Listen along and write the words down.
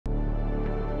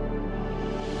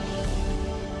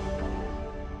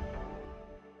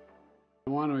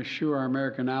I want to assure our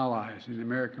American allies and the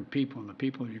American people and the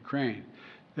people of Ukraine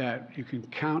that you can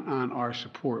count on our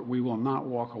support. We will not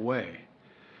walk away.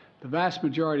 The vast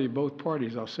majority of both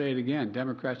parties, I'll say it again,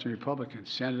 Democrats and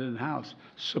Republicans, Senate and House,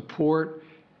 support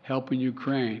helping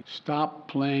Ukraine. Stop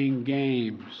playing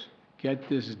games. Get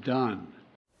this done.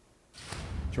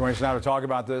 Joining us now to talk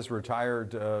about this,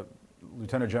 retired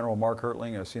Lieutenant General Mark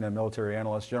Hertling, a CNN military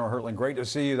analyst. General Hertling, great to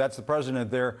see you. That's the president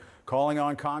there calling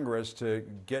on Congress to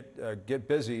get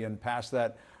busy and pass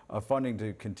that funding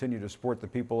to continue to support the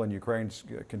people in Ukraine,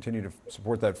 continue to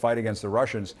support that fight against the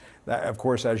Russians. That, of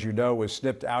course, as you know, was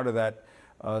snipped out of that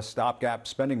stopgap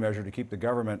spending measure to keep the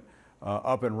government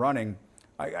up and running.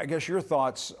 I guess your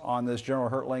thoughts on this, General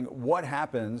Hertling. What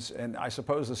happens, and I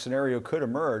suppose the scenario could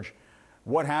emerge,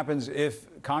 what happens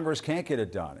if Congress can't get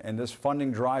it done and this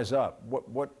funding dries up?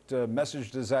 What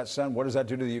message does that send? What does that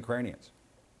do to the Ukrainians?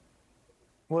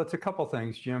 Well, it's a couple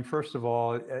things, Jim. First of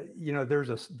all, there's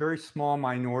a very small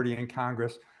minority in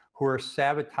Congress who are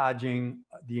sabotaging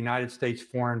the United States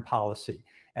foreign policy,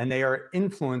 and they are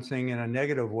influencing in a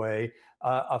negative way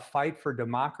a fight for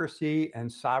democracy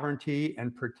and sovereignty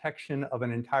and protection of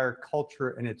an entire culture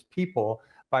and its people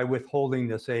by withholding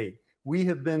this aid. We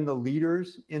have been the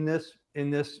leaders in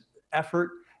this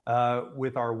effort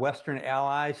with our Western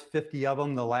allies, 50 of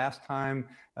them the last time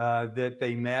that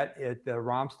they met at the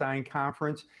Ramstein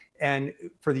conference. And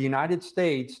for the United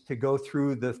States to go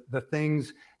through the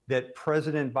things that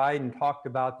President Biden talked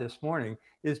about this morning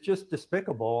is just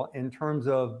despicable in terms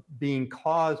of being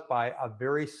caused by a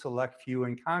very select few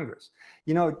in Congress.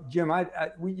 You know, Jim,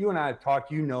 you and I have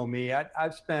talked, you know me,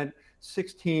 I've spent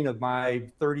 16 of my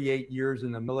 38 years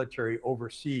in the military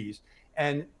overseas.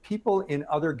 And people in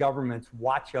other governments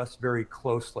watch us very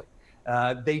closely.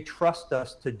 They trust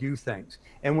us to do things.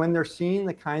 And when they're seeing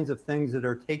the kinds of things that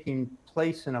are taking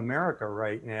place in America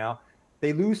right now,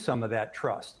 they lose some of that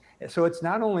trust. So it's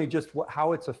not only just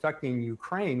how it's affecting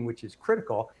Ukraine, which is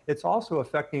critical, it's also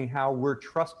affecting how we're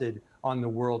trusted on the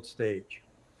world stage.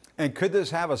 And could this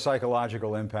have a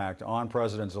psychological impact on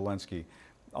President Zelensky,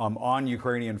 on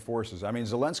Ukrainian forces? I mean,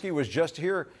 Zelensky was just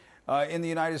here in the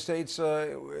United States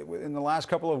in the last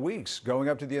couple of weeks, going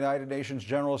up to the United Nations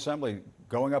General Assembly,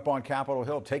 going up on Capitol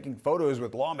Hill, taking photos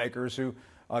with lawmakers who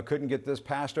couldn't get this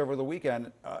passed over the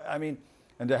weekend. I mean,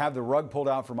 and to have the rug pulled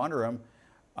out from under him,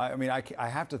 I mean, I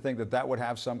have to think that would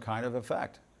have some kind of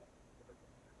effect.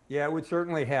 Yeah, it would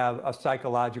certainly have a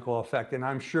psychological effect. And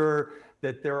I'm sure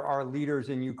that there are leaders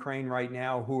in Ukraine right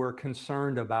now who are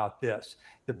concerned about this.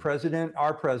 The president,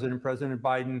 our president, President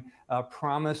Biden,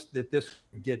 promised that this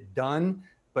would get done,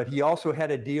 but he also had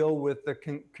a deal with the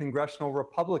congressional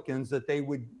Republicans that they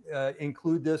would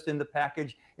include this in the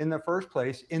package in the first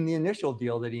place in the initial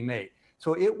deal that he made.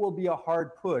 So it will be a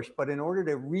hard push, but in order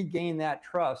to regain that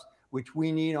trust, which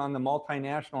we need on the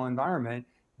multinational environment,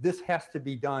 this has to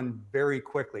be done very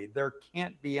quickly. There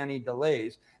can't be any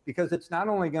delays because it's not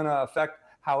only going to affect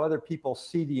how other people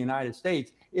see the United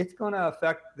States, it's going to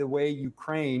affect the way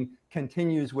Ukraine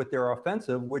continues with their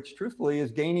offensive, which truthfully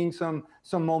is gaining some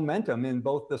momentum in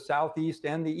both the southeast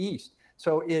and the east.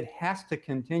 So it has to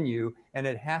continue and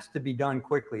it has to be done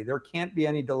quickly. There can't be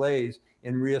any delays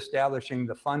in reestablishing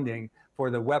the funding for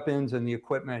the weapons and the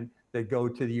equipment that go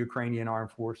to the Ukrainian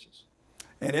armed forces.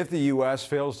 And if the U.S.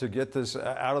 fails to get this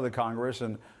out of the Congress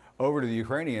and over to the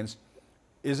Ukrainians,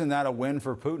 isn't that a win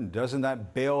for Putin? Doesn't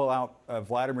that bail out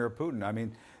Vladimir Putin? I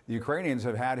mean, the Ukrainians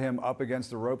have had him up against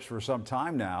the ropes for some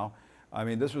time now. I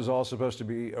mean, this was all supposed to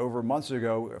be over months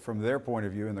ago from their point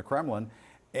of view in the Kremlin.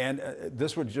 And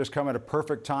this would just come at a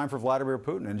perfect time for Vladimir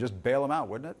Putin and just bail him out,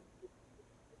 wouldn't it?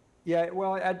 Yeah,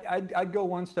 well, I'd go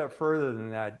one step further than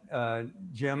that,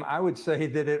 Jim. I would say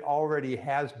that it already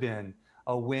has been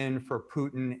a win for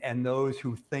Putin and those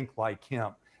who think like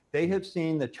him. They have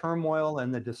seen the turmoil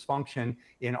and the dysfunction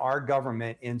in our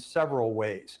government in several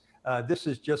ways. This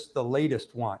is just the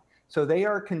latest one. So they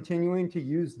are continuing to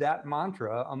use that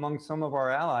mantra among some of our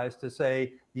allies to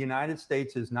say the United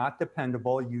States is not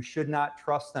dependable. You should not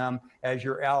trust them as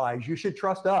your allies. You should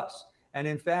trust us. And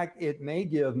in fact, it may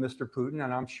give Mr. Putin,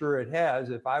 and I'm sure it has,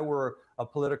 if I were a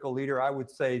political leader, I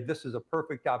would say this is a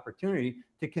perfect opportunity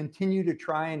to continue to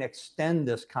try and extend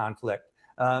this conflict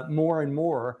more and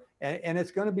more. And it's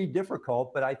going to be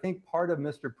difficult, but I think part of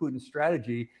Mr. Putin's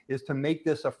strategy is to make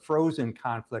this a frozen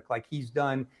conflict like he's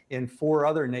done in 4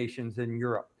 other nations in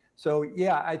Europe. So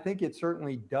yeah, I think it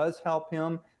certainly does help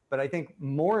him, but I think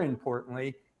more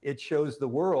importantly, it shows the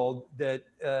world that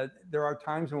there are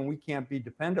times when we can't be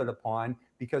depended upon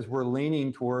because we're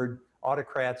leaning toward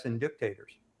autocrats and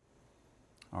dictators.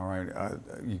 All right,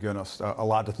 you got a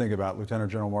lot to think about,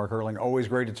 Lieutenant General Mark Hertling. Always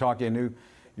great to talk to you.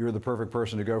 you're the perfect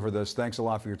person to go for this. Thanks a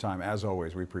lot for your time. As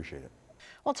always, we appreciate it.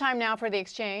 Well, time now for the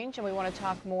exchange, and we want to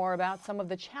talk more about some of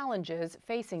the challenges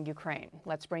facing Ukraine.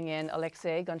 Let's bring in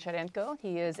Alexei Goncharenko.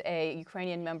 He is a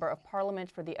Ukrainian member of parliament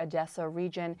for the Odessa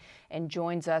region and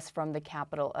joins us from the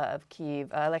capital of Kyiv.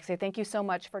 Alexei, thank you so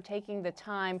much for taking the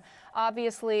time.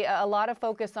 Obviously, a lot of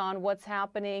focus on what's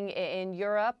happening in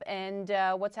Europe and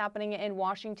what's happening in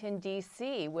Washington,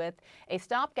 D.C., with a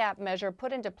stopgap measure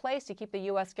put into place to keep the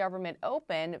U.S. government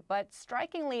open, but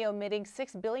strikingly omitting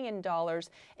 $6 billion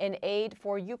in aid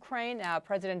for Ukraine. Now,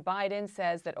 President Biden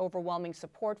says that overwhelming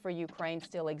support for Ukraine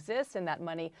still exists and that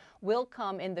money will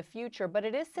come in the future. But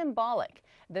it is symbolic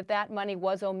that that money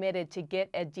was omitted to get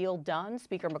a deal done.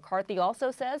 Speaker McCarthy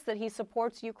also says that he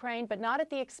supports Ukraine, but not at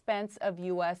the expense of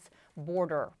U.S.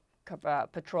 border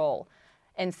patrol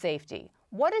and safety.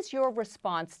 What is your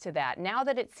response to that now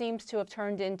that it seems to have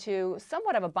turned into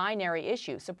somewhat of a binary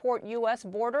issue? Support U.S.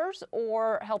 borders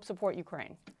or help support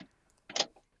Ukraine?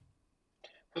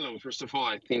 Hello. First of all,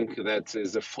 I think that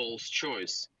is a false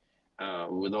choice.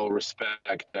 With all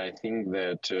respect, I think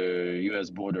that U.S.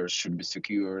 borders should be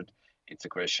secured. It's a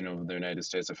question of the United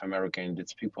States of America and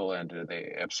its people, and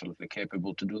they're absolutely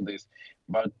capable to do this.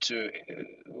 But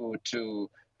to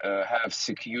have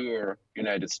secure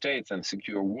United States and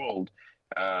secure world,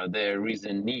 there is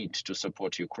a need to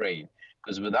support Ukraine.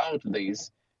 Because without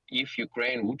this, if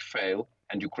Ukraine would fail,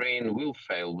 and Ukraine will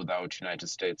fail without United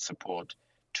States support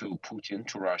to Putin,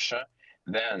 to Russia,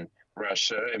 then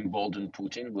Russia, emboldened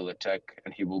Putin, will attack,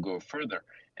 and he will go further,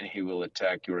 and he will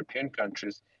attack European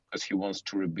countries because he wants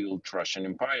to rebuild Russian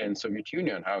Empire and Soviet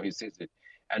Union, how he sees it.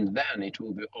 And then it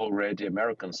will be already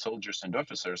American soldiers and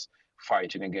officers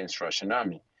fighting against Russian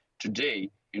army. Today,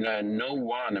 no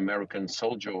one American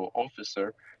soldier or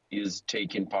officer is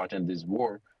taking part in this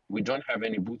war. We don't have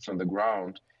any boots on the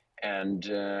ground, and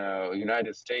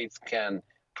United States can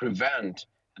prevent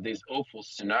this awful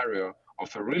scenario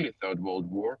of a really third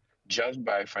world war just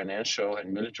by financial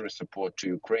and military support to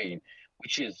Ukraine,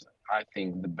 which is, I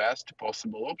think, the best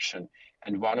possible option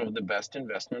and one of the best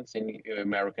investments in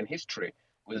American history.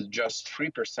 With just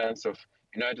 3% of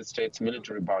United States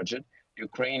military budget,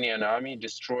 Ukrainian army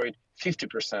destroyed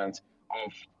 50%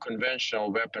 of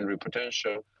conventional weaponry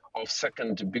potential of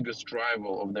second biggest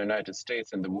rival of the United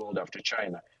States in the world after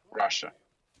China, Russia.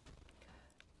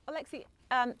 Alexei,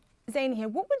 Zain here,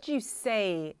 what would you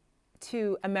say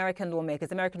to American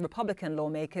lawmakers, American Republican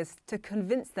lawmakers, to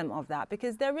convince them of that?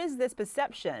 Because there is this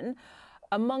perception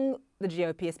among the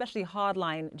GOP, especially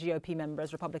hardline GOP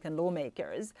members, Republican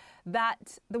lawmakers,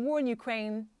 that the war in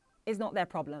Ukraine is not their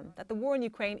problem, that the war in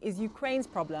Ukraine is Ukraine's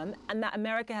problem, and that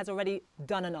America has already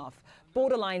done enough,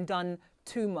 borderline done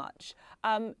too much.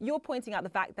 You're pointing out the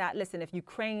fact that, listen, if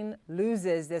Ukraine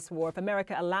loses this war, if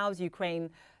America allows Ukraine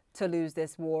to lose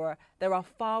this war, there are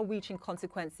far-reaching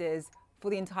consequences for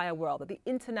the entire world, that the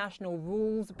international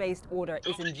rules-based order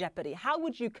is in jeopardy. How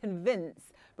would you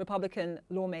convince Republican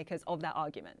lawmakers of that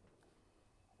argument?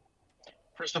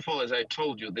 First of all, as I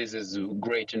told you, this is a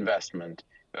great investment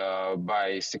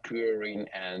by securing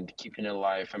and keeping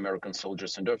alive American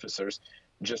soldiers and officers.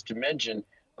 Just imagine,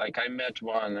 like I met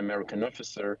one American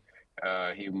officer,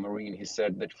 Marine, he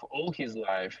said that for all his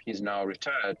life, he's now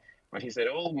retired, but he said,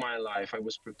 all my life I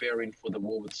was preparing for the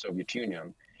war with Soviet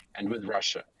Union and with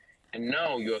Russia. And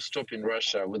now you are stopping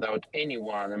Russia without any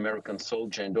one American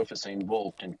soldier and officer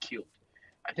involved and killed.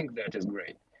 I think that is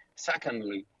great.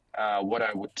 Secondly, what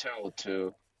I would tell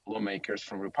to lawmakers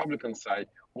from Republican side,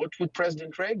 what would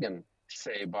President Reagan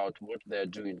say about what they're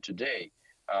doing today,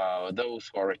 those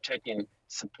who are attacking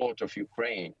support of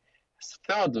Ukraine?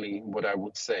 Thirdly, what I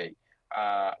would say,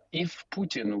 if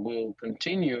Putin will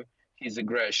continue his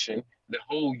aggression, the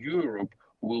whole Europe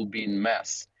will be in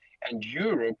mess. And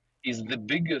Europe is the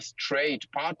biggest trade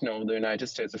partner of the United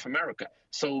States of America.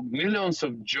 So millions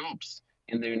of jobs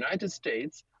in the United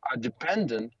States are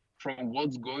dependent from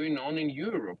what's going on in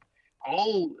Europe.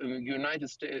 All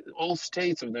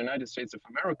states of the United States of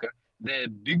America, their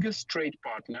biggest trade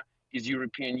partner is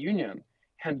European Union.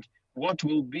 And what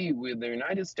will be with the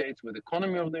United States, with the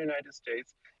economy of the United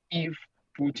States, if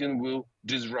Putin will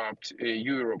disrupt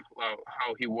Europe,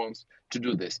 how he wants to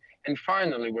do this. And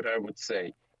finally, what I would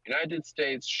say, United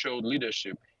States showed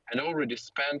leadership and already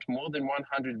spent more than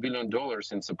 $100 billion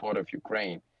in support of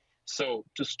Ukraine. So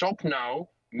to stop now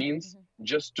means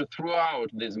just to throw out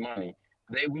this money.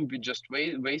 They will be just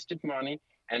wasted money,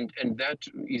 and that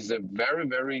is a very,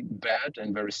 very bad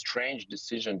and very strange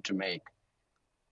decision to make.